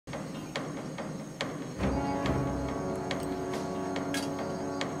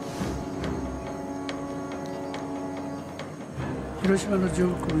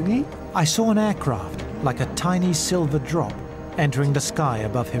I saw an aircraft, like a tiny silver drop, entering the sky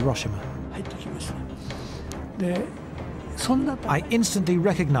above Hiroshima. I instantly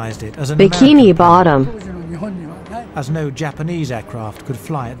recognized it as an Bikini American Bottom. plane, as no Japanese aircraft could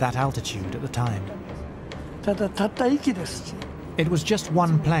fly at that altitude at the time. It was just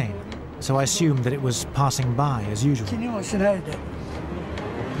one plane, so I assumed that it was passing by as usual.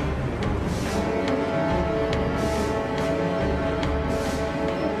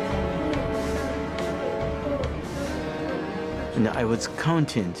 And I was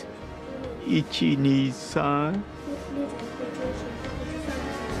counting. 1, 2,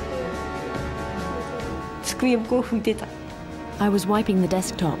 3. I was wiping the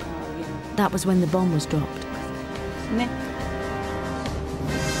desktop. That was when the bomb was dropped.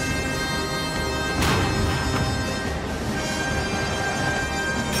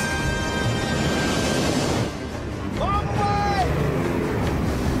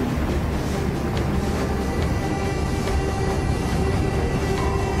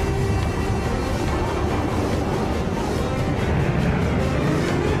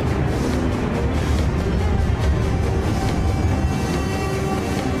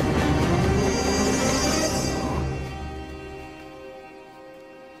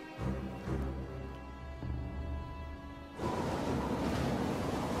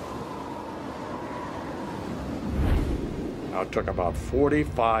 It took about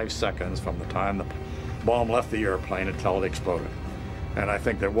 45 seconds from the time the bomb left the airplane until it exploded. And I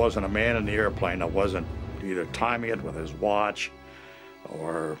think there wasn't a man in the airplane that wasn't either timing it with his watch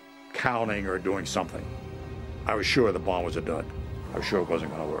or counting or doing something. I was sure the bomb was a dud. I was sure it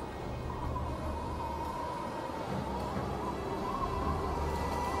wasn't going to work.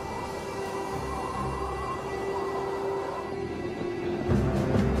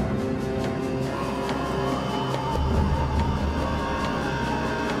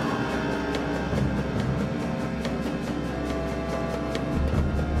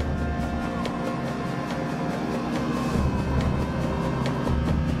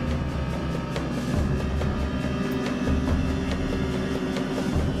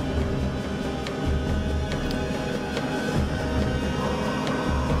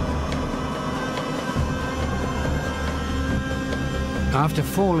 After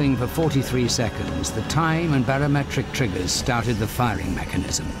falling for 43 seconds, the time and barometric triggers started the firing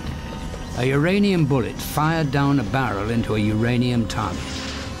mechanism. A uranium bullet fired down a barrel into a uranium target.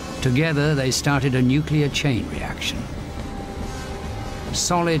 Together, they started a nuclear chain reaction.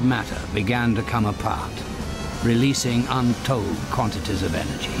 Solid matter began to come apart, releasing untold quantities of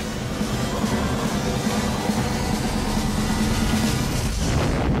energy.